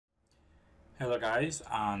Hello guys,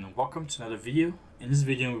 and welcome to another video. In this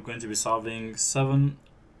video we're going to be solving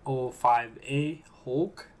 705A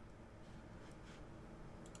Hulk.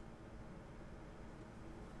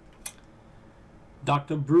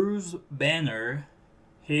 Dr. Bruce Banner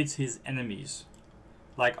hates his enemies,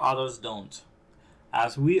 like others don't.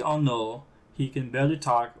 As we all know, he can barely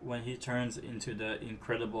talk when he turns into the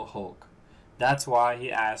Incredible Hulk. That's why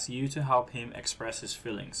he asks you to help him express his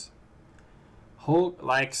feelings. Hulk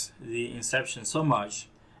likes the Inception so much,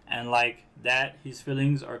 and like that, his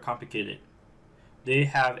feelings are complicated. They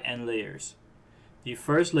have n layers. The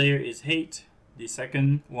first layer is hate, the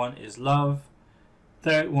second one is love,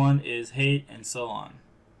 third one is hate, and so on.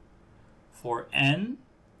 For n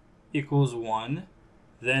equals 1,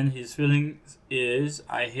 then his feelings is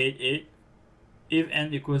I hate it. If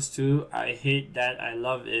n equals 2, I hate that, I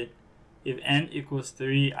love it. If n equals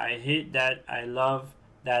 3, I hate that, I love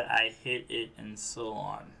that, I hate it, and so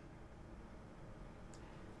on.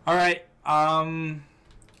 Alright,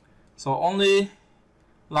 so only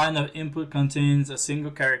line of input contains a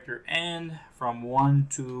single character n from 1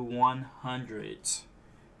 to 100.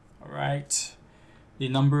 Alright, the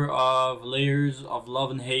number of layers of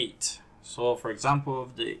love and hate. So for example,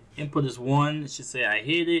 if the input is 1, it should say I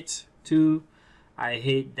hate it. 2, I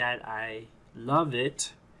hate that, I love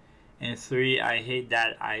it. And 3, I hate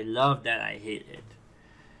that, I love that, I hate it.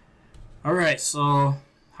 Alright, so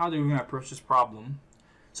how do we even approach this problem?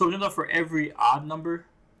 So we know that for every odd number,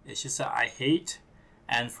 it should say I hate,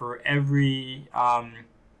 and for every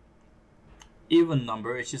even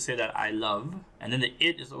number, it should say that I love, and then the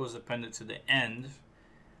it is always dependent to the end.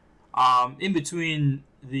 In between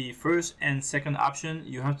the first and second option,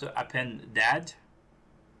 you have to append that,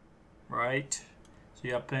 right? So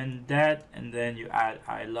you append that, and then you add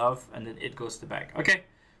I love, and then it goes to the back. Okay.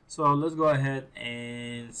 So let's go ahead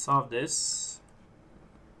and solve this.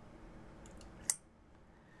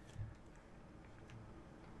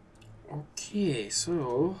 Okay,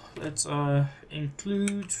 so let's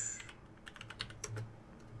include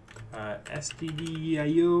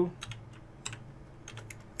stdio,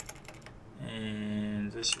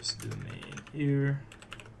 and let's just do main here.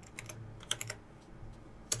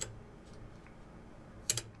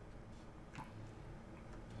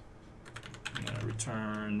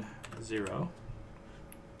 Return 0.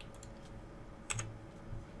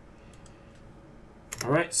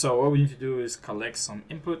 Alright, so what we need to do is collect some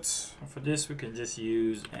inputs. For this, we can just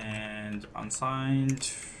use an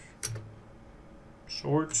unsigned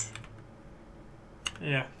short.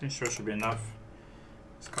 Yeah, I think short should be enough.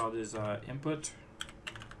 Let's call this input.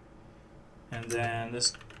 And then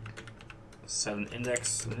let's set an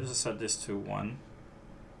index. And let's set this to 1.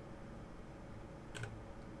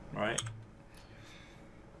 Right.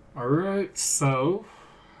 Alright, so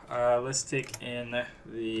let's take in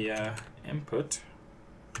the input,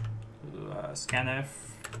 scanf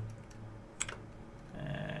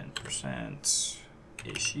and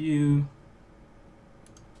 %issue,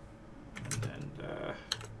 and then the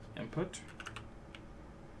input.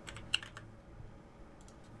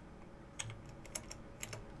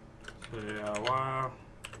 So wow,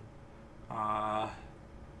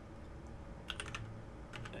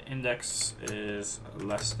 index is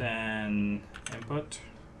less than input.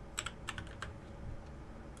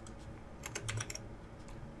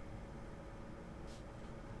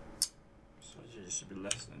 So it should be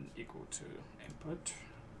less than equal to input.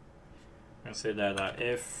 I'm going to say that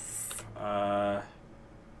if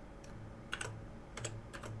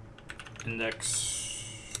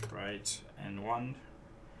index right and 1.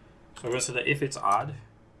 So we're going to say that if it's odd,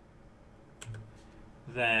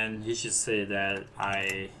 then he should say that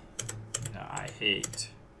I hate.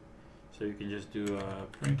 So you can just do a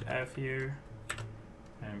printf here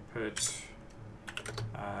and put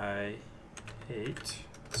I hate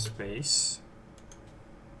space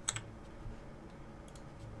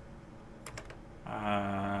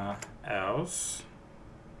else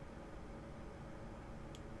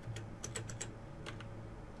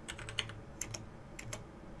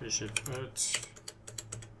we should put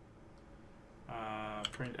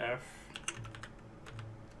printf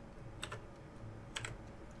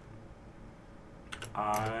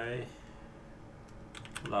I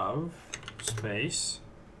love space,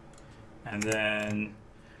 and then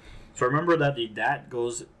so remember that the that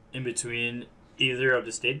goes in between either of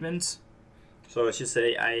the statements. So it should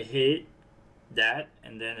say I hate that,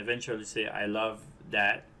 and then eventually say I love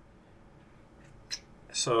that.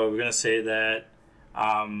 So we're gonna say that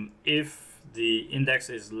if the index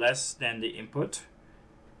is less than the input,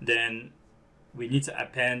 then we need to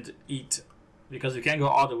append it because we can't go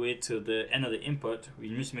all the way to the end of the input, we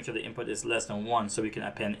need to make sure the input is less than 1 so we can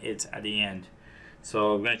append it at the end.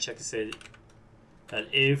 So we're going to check to say that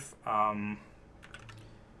if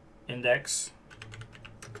index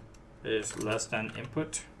is less than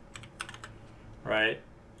input, right?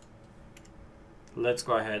 Let's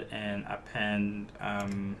go ahead and append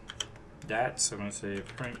that. So I'm going to say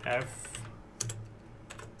printf,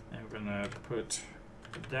 and we're going to put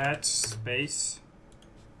that space,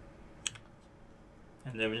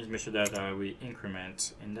 and then we need to make sure that we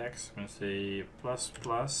increment index. I'm going to say plus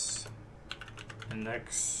plus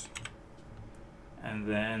index, and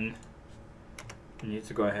then we need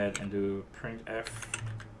to go ahead and do printf,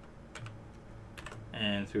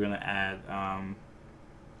 and so we're going to add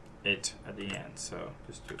it at the end. So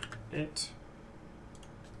just do it,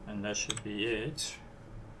 and that should be it.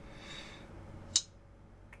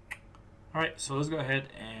 Alright, so let's go ahead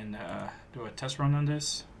and do a test run on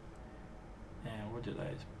this. And what did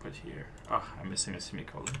I put here? Oh, I'm missing a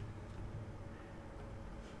semicolon.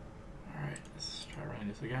 Alright, let's try running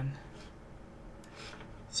this again.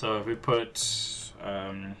 So if we put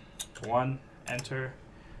 1, enter,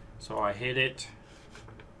 so I hit it.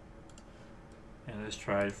 And let's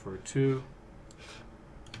try it for 2.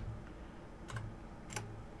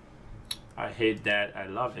 I hate that, I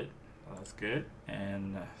love it. Oh, that's good.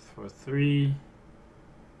 And for 3,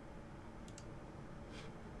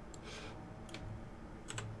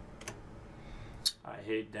 I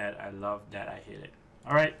hate that, I love that, I hate it.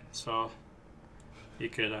 Alright, so you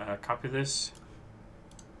could copy this,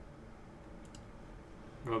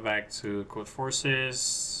 go back to Codeforces,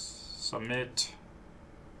 submit,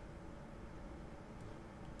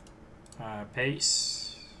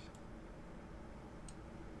 paste,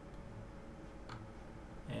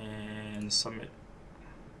 and submit.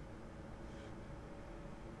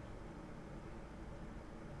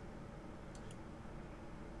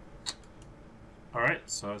 Alright,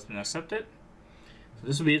 so it's been accepted. So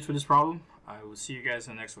this will be it for this problem. I will see you guys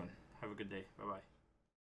in the next one. Have a good day. Bye-bye.